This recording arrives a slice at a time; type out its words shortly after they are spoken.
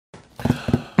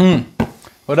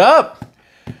What up?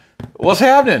 What's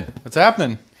happening? What's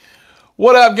happening?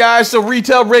 What up, guys? So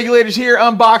Retail Regulators here,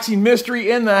 unboxing mystery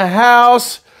in the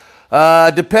house.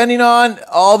 Depending on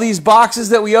all these boxes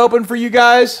that we open for you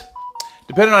guys,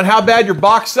 depending on how bad your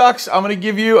box sucks, I'm going to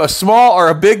give you a small or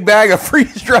a big bag of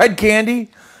freeze-dried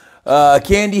candy.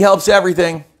 Candy helps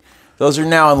everything. Those are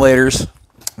now and laters.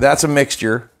 That's a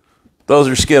mixture. Those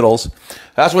are Skittles.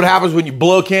 That's what happens when you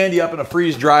blow candy up in a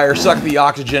freeze dryer, suck the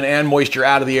oxygen and moisture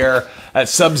out of the air at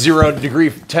sub-zero degree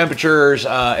temperatures,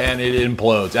 and it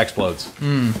explodes.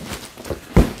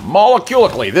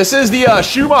 Molecularly. This is the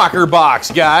Schumacher box,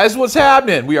 guys. What's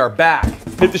happening? We are back.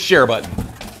 Hit the share button.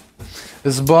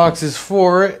 This box is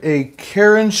for a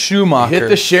Karen Schumacher. Hit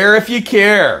the share if you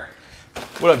care.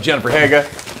 What up, Jennifer Haga?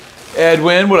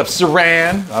 Edwin, what up,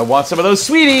 Saran? I want some of those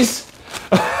sweeties.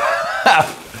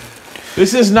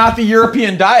 This is not the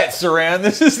European diet, Saran.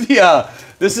 This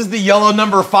is the yellow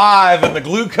number 5 and the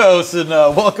glucose and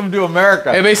welcome to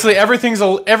America. Hey, basically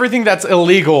everything that's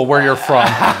illegal where you're from.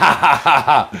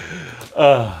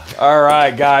 All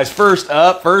right, guys. First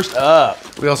up.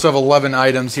 We also have 11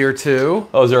 items here too.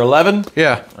 Oh, is there 11?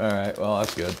 Yeah. All right. Well,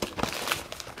 that's good.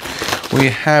 We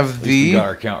have We got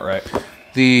our count right.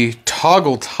 the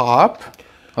toggle top.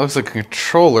 Looks like a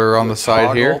controller on the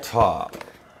side here. Toggle top.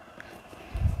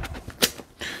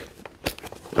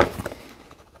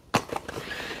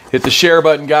 Hit the share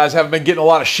button, guys. Haven't been getting a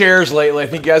lot of shares lately. I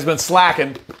think you guys have been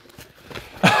slacking.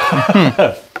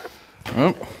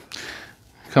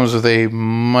 Comes with a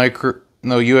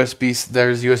USB.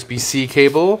 There's USB-C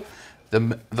cable,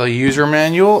 the user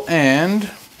manual, and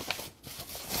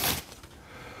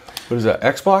What is that?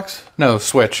 Xbox? no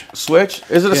Switch. Switch?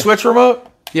 Is it a Switch remote?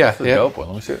 Yeah, That's a dope one.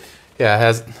 Let me see it. Yeah, it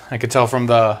has. I could tell from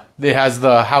it has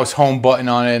the house home button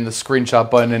on it and the screenshot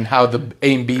button and how the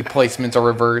A and B placements are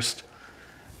reversed.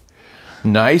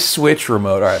 Nice Switch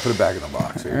remote. All right, put it back in the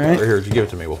box. Here, right. here, give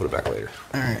it to me. We'll put it back later.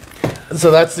 All right.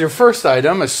 So that's your first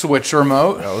item, a Switch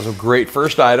remote. That was a great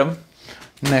first item.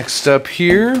 Next up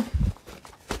here,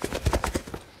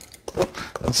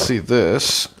 let's see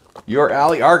this. Your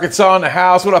Alley, Arkansas in the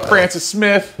house. What up, Francis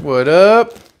Smith? What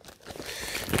up?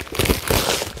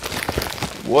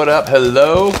 What up?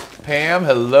 Hello, Pam.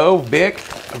 Hello, Vic.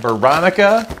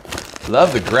 Veronica.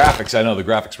 Love the graphics. I know the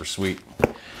graphics were sweet.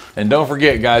 And don't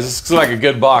forget, guys, this looks like a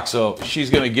good box, so she's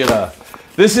going to get a...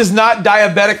 This is not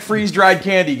diabetic freeze-dried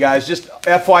candy, guys. Just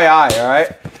FYI, all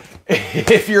right?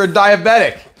 If you're a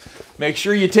diabetic, make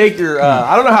sure you take your...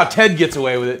 I don't know how Ted gets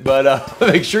away with it, but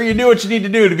make sure you do what you need to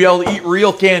do to be able to eat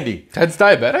real candy. Ted's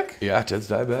diabetic? Yeah, Ted's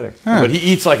diabetic. Huh. But he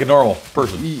eats like a normal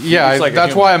person. Yeah, like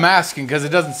that's why I'm asking, because it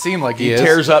doesn't seem like he is. He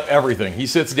tears up everything. He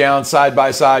sits down side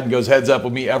by side and goes heads up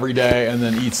with me every day and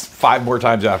then eats 5 more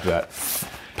times after that.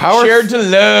 Shared to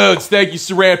loads. Thank you,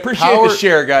 Saran. Appreciate the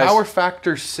share, guys. Power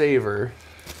factor saver.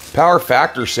 Power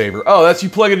factor saver. Oh, that's you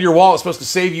plug it into your wall. It's supposed to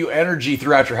save you energy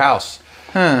throughout your house.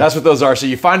 Huh. That's what those are. So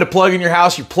you find a plug in your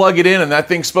house, you plug it in, and that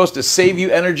thing's supposed to save you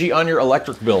energy on your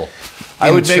electric bill. I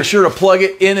would make sure to plug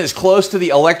it in as close to the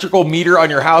electrical meter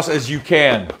on your house as you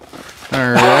can.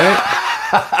 All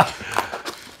right.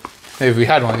 Hey, if we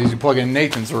had one of these, you plug it in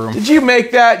Nathan's room. Did you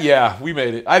make that? Yeah, we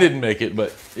made it. I didn't make it,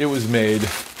 but it was made.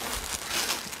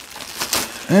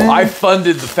 I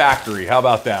funded the factory. How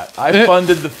about that? I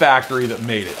funded the factory that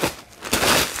made it.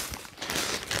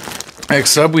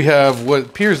 Next up, we have what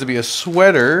appears to be a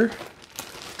sweater.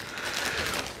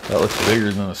 That looks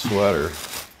bigger than a sweater.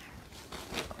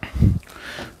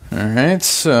 All right,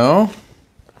 so...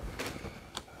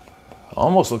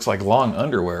 Almost looks like long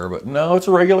underwear, but no, it's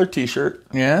a regular t-shirt.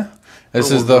 Yeah.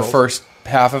 This is the first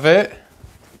half of it.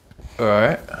 All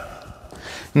right.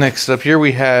 Next up here,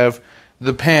 we have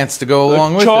the pants to go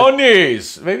along with it.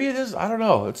 Chonies. Maybe it is. I don't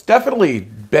know. It's definitely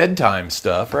bedtime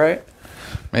stuff, right?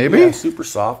 Maybe. Yeah, super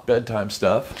soft bedtime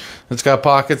stuff. It's got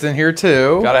pockets in here,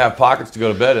 too. Gotta have pockets to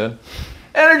go to bed in.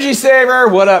 Energy saver.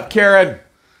 What up, Karen?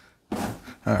 All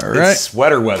right. It's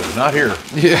sweater weather, not here.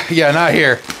 Yeah, not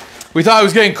here. We thought it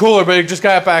was getting cooler, but it just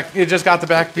got back. It just got the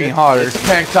back being hotter. It's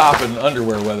tank top and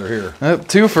underwear weather here.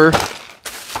 Twofer.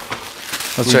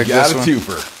 Let's check this one. We got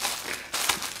a twofer.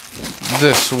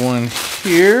 This one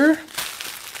here.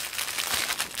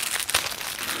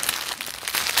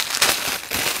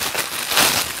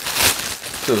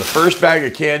 So the first bag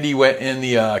of candy went in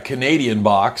the Canadian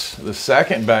box. The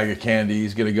second bag of candy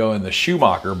is going to go in the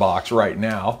Schumacher box right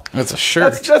now. That's a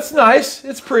shirt. That's nice.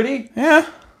 It's pretty. Yeah.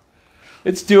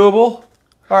 It's doable.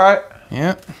 All right.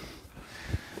 Yeah.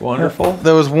 Wonderful.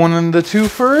 That was one in the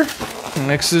twofer.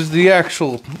 Next is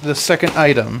the second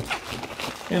item.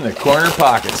 In the corner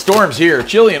pocket. Storm's here.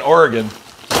 Chilly in Oregon.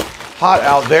 Hot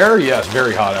out there? Yes,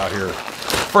 very hot out here.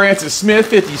 Francis Smith,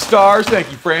 50 stars. Thank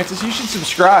you, Francis. You should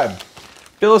subscribe.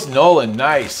 Phyllis Nolan,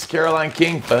 nice. Caroline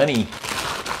King, funny.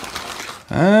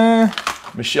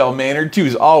 Michelle Maynard, 2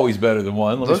 is always better than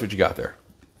 1. Let me see what you got there.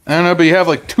 I don't know, but you have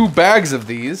like 2 bags of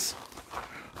these.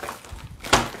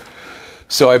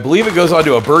 So I believe it goes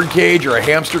onto a bird cage or a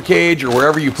hamster cage or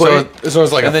wherever you put it. So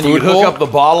it's like and then you hook up the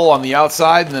bottle on the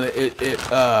outside, and then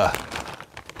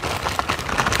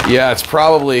yeah, it's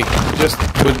probably just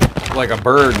like a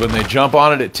bird. When they jump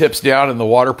on it, it tips down and the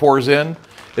water pours in.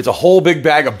 It's a whole big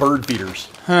bag of bird feeders.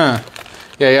 Huh.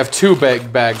 Yeah, you have 2 bags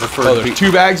of bird feeders. There's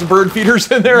 2 bags of bird feeders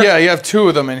in there? Yeah, you have 2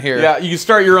 of them in here. Yeah, you can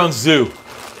start your own zoo.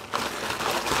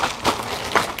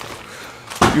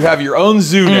 You have your own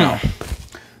zoo now.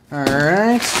 All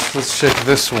right, let's check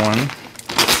this one.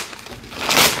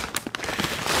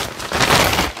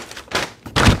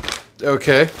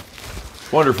 Okay.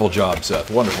 Wonderful job, Seth.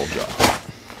 Wonderful job.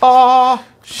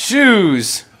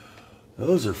 Shoes.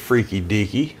 Those are freaky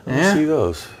deaky. Let me Yeah. see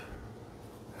those.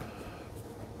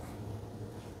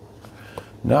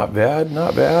 Not bad,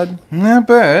 not bad. Not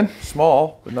bad.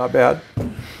 Small, but not bad.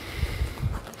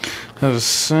 There's a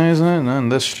size on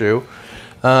this shoe.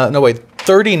 No, wait,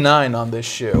 39 on this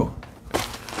shoe.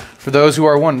 For those who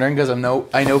are wondering, because I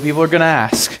know people are gonna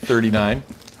ask. 39.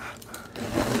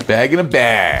 Bag in a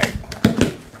bag.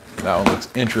 That one looks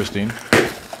interesting.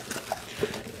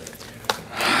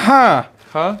 Huh.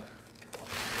 Huh?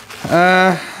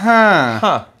 Huh.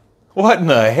 Huh. What in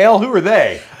the hell? Who are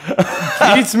they?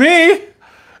 Beats me.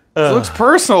 It looks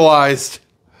personalized.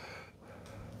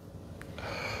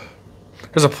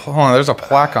 There's a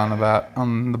plaque on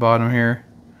the bottom here.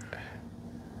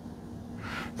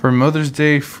 For Mother's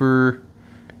Day for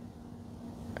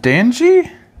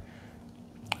Danji?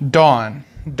 Dawn.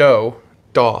 Daw.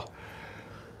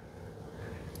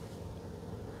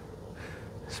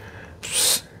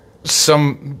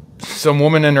 Some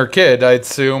woman and her kid, I'd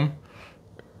assume.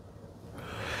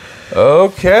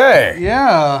 Okay.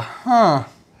 Yeah, huh.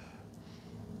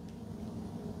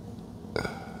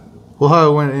 Well,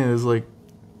 how it went in is like,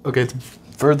 okay, it's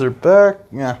further back.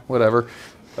 Yeah, whatever.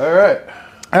 All right.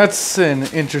 That's an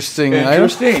interesting item.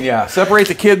 Interesting, yeah. Separate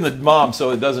the kid and the mom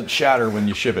so it doesn't shatter when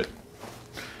you ship it.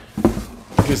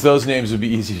 Because those names would be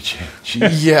easy to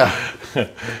change. Yeah.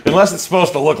 Unless it's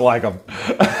supposed to look like them.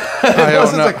 I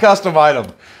Unless don't know. it's a custom item.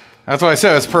 That's why I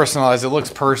said it's personalized. It looks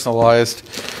personalized.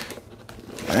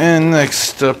 And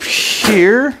next up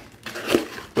here.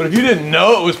 But if you didn't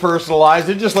know it was personalized,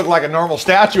 it just looked like a normal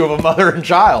statue of a mother and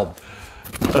child.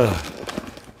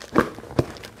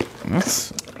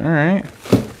 That's all right.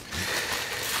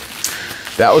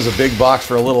 That was a big box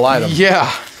for a little item.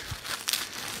 Yeah.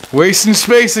 Wasting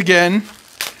space again.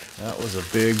 That was a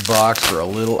big box for a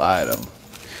little item.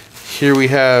 Here we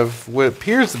have what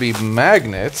appears to be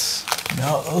magnets.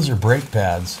 No, those are brake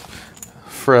pads.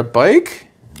 For a bike?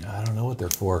 I don't know what they're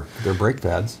for. They're brake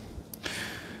pads.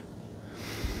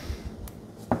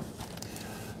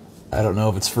 I don't know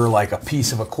if it's for like a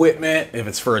piece of equipment, if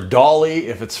it's for a dolly,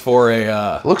 if it's for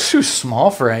a... It looks too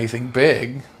small for anything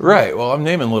big. Right, well, I'm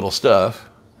naming little stuff.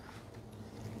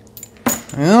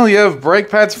 Well, you have brake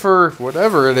pads for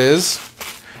whatever it is.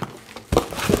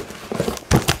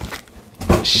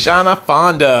 Shana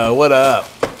Fonda, what up?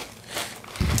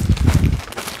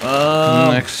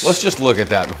 Next. Let's just look at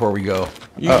that before we go.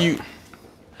 It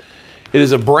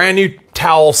is a brand new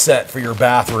towel set for your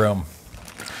bathroom.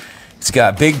 It's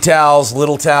got big towels,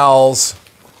 little towels,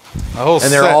 And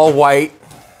they're all white.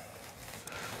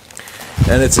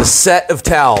 And it's a set of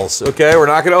towels. Okay, we're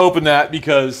not going to open that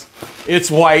because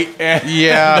it's white. And,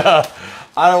 Yeah.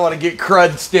 I don't want to get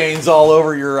crud stains all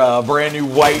over your brand new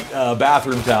white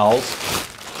bathroom towels.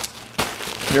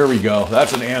 Here we go.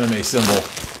 That's an anime symbol.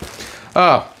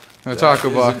 Oh, a taco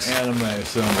That box. is an anime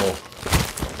symbol.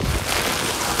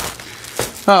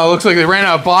 Oh, it looks like they ran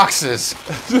out of boxes.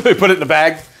 They put it in the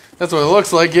bag. That's what it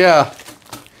looks like, yeah.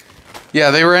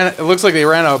 Yeah, it looks like they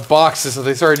ran out of boxes, so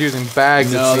they started using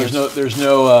bags. No, it seems.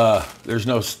 there's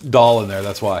no doll in there.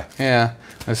 That's why. Yeah,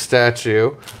 a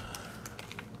statue.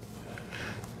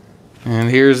 And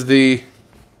here's the...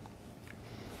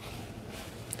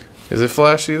 Is it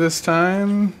flashy this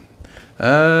time?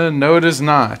 No, it is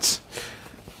not.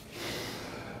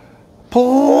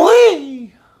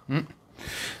 Play.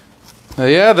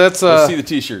 Yeah, that's... Let's see the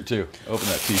T-shirt too. Open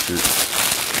that T-shirt.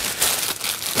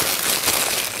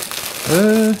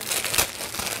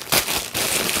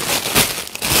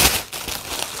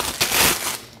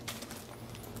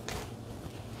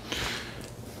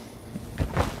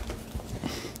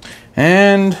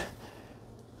 And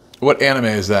What anime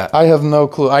is that? I have no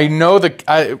clue. I know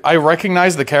I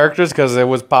recognize the characters because it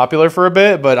was popular for a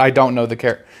bit, but I don't know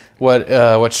the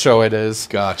what show it is.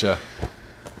 Gotcha.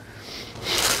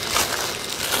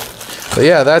 But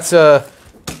yeah, that's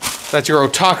your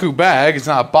otaku bag. It's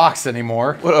not a box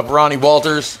anymore. What up, Ronnie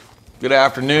Walters? Good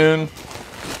afternoon.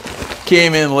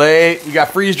 Came in late. We got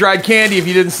freeze-dried candy if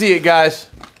you didn't see it, guys.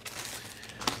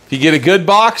 If you get a good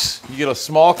box, you get a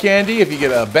small candy. If you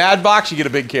get a bad box, you get a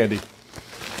big candy.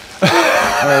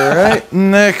 All right,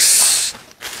 next.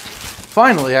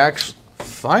 Finally, actually.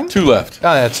 Fine? 2 left.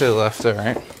 Oh, yeah, 2 left. All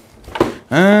right.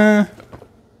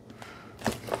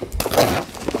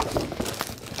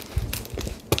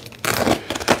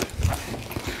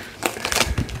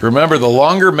 Remember, the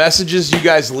longer messages you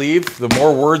guys leave, the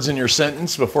more words in your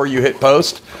sentence before you hit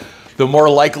post, the more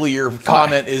likely your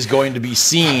comment is going to be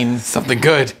seen. Something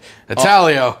good.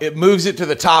 Italio. It moves it to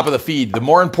the top of the feed. The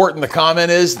more important the comment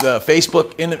is, the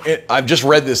Facebook, I've just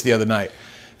read this the other night.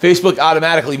 Facebook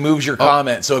automatically moves your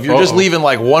comment. So if you're just leaving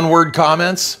like 1-word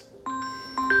comments,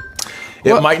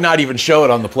 it might not even show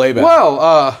it on the playback.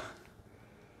 Well,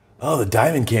 oh, the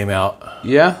diamond came out.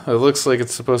 yeah, it looks like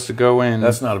it's supposed to go in.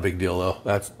 That's not a big deal, though.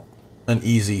 That's an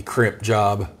easy crimp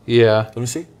job. Yeah. Let me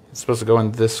see. It's supposed to go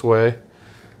in this way.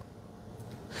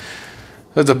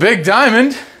 It's a big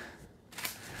diamond.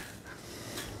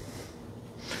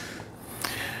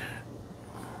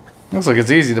 Looks like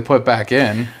it's easy to put back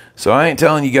in. So I ain't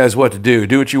telling you guys what to do.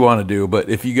 Do what you want to do. But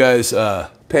if you guys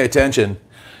pay attention,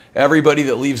 everybody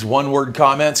that leaves 1-word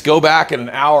comments, go back in an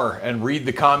hour and read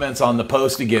the comments on the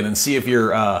post again and see if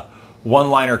your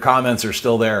one-liner comments are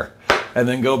still there. And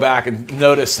then go back and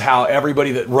notice how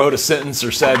everybody that wrote a sentence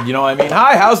or said, you know what I mean,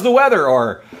 hi, how's the weather?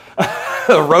 Or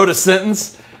wrote a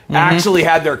sentence, actually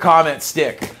had their comment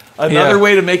stick. Another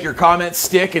way to make your comments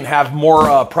stick and have more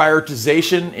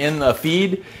prioritization in the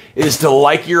feed is to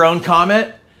like your own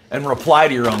comment and reply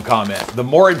to your own comment. The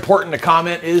more important a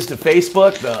comment is to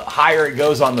Facebook, the higher it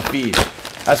goes on the feed.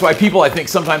 That's why people, I think,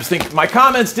 sometimes think my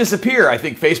comments disappear. I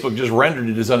think Facebook just rendered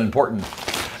it as unimportant.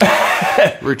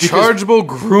 Rechargeable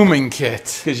grooming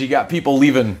kit. Because you got people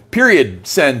leaving period,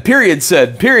 send, period,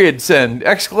 send, period, send,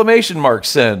 exclamation mark,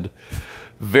 send.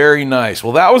 Very nice.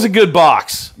 Well, that was a good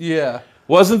box. Yeah.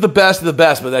 Wasn't the best of the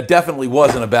best, but that definitely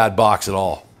wasn't a bad box at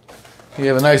all. You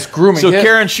have a nice grooming kit. So,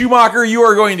 Karen Schumacher, you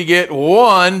are going to get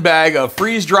 1 bag of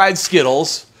freeze-dried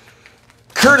Skittles,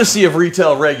 courtesy of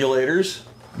Retail Regulators.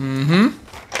 And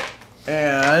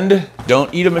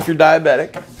don't eat them if you're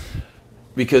diabetic,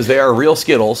 because they are real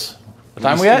Skittles. What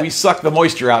time we at? We suck the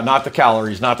moisture out, not the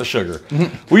calories, not the sugar.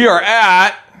 We are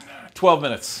at 12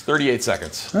 minutes, 38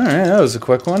 seconds. All right, that was a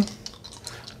quick one.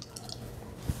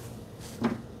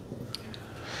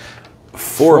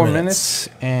 4 minutes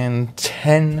and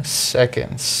 10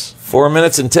 seconds. 4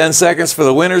 minutes and 10 seconds for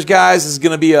the winners, guys. This is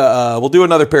going to be we'll do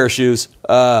another pair of shoes.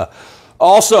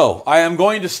 Also, I am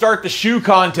going to start the shoe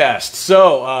contest.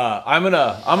 So I'm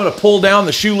gonna pull down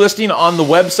the shoe listing on the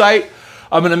website.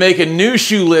 I'm gonna make a new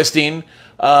shoe listing.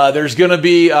 There's gonna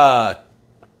be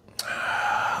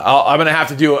I'm gonna have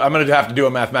to do a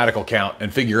mathematical count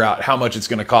and figure out how much it's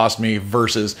gonna cost me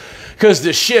versus, because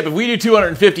to ship, if we do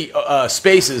 250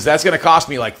 spaces, that's gonna cost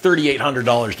me like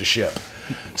 $3,800 to ship.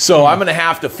 So I'm gonna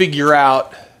have to figure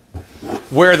out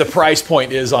where the price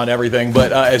point is on everything.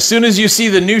 But as soon as you see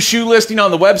the new shoe listing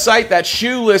on the website, that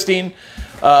shoe listing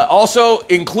also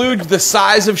includes the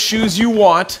size of shoes you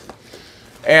want,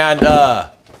 and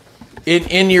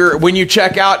when you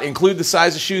check out, include the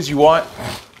size of shoes you want.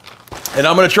 And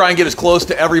I'm going to try and get as close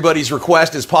to everybody's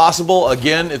request as possible.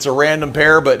 Again, it's a random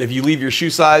pair, but if you leave your shoe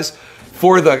size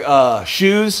for the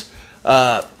shoes,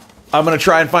 I'm going to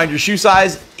try and find your shoe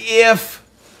size. If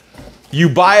you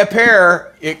buy a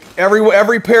pair,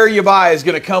 every pair you buy is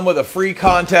going to come with a free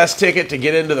contest ticket to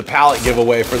get into the pallet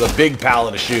giveaway for the big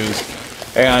pallet of shoes.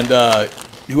 And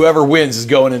whoever wins is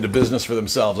going into business for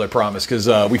themselves, I promise, because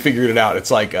we figured it out.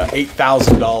 It's like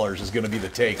 $8,000 is going to be the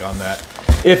take on that.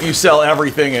 If you sell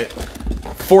everything at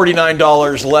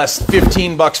 $49 less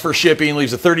 $15 for shipping,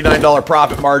 leaves a $39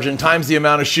 profit margin, times the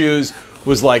amount of shoes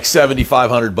was like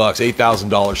 $7,500,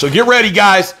 $8,000. So get ready,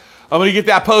 guys. I'm going to get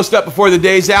that post up before the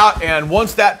day's out, and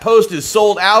once that post is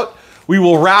sold out, we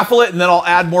will raffle it, and then I'll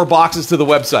add more boxes to the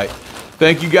website.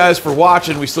 Thank you guys for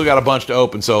watching. We still got a bunch to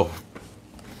open, so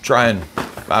try and,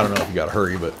 I don't know if you got to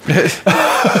hurry, but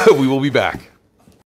we will be back.